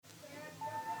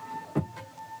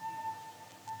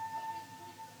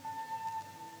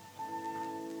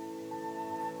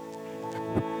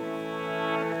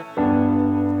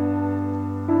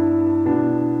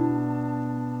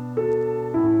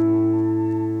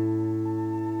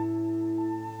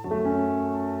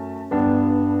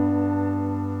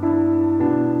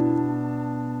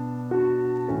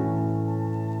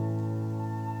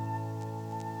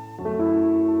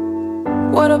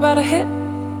about a hit?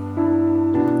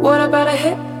 What about a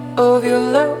hit of your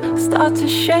love? Start to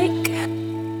shake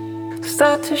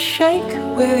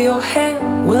with your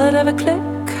hand. Will it ever click?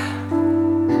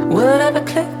 Will it ever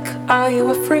click? Are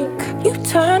you a freak? You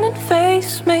turn and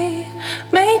face me.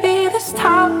 Maybe this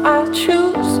time I'll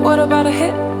choose. What about a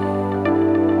hit?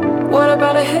 What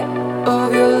about a hit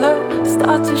of your love?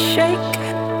 Start to shake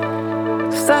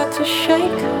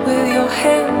with your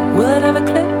hand. Will it ever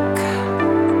click?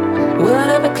 Will it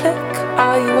ever click?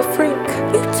 Are you a freak?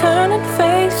 You turn and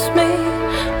face me.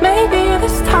 Maybe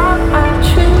this time I'll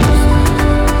choose.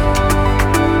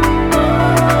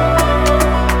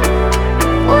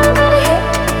 What about a hit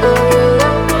of your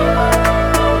love?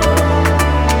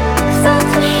 Start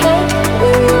to shake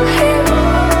with your hand.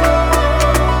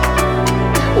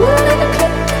 Will it ever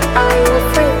click? Are you a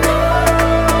freak?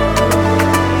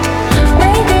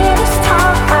 Maybe this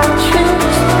time I'll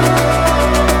choose.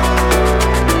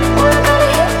 What about a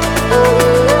hit of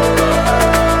your love?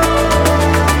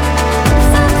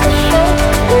 Start to shake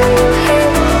with your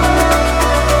hand.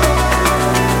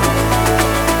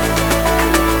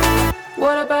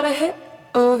 What about a hit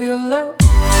of your love?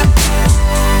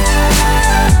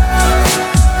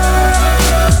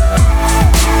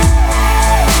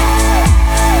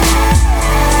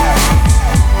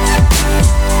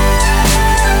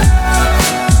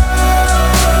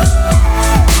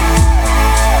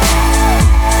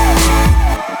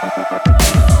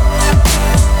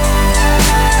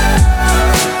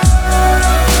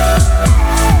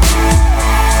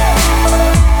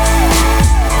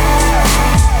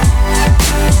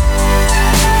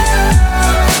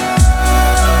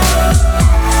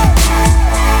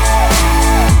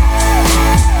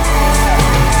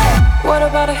 What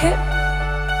about a hit?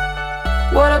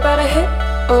 What about a hit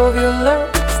of your love?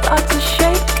 Start to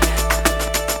shake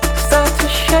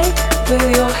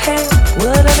with your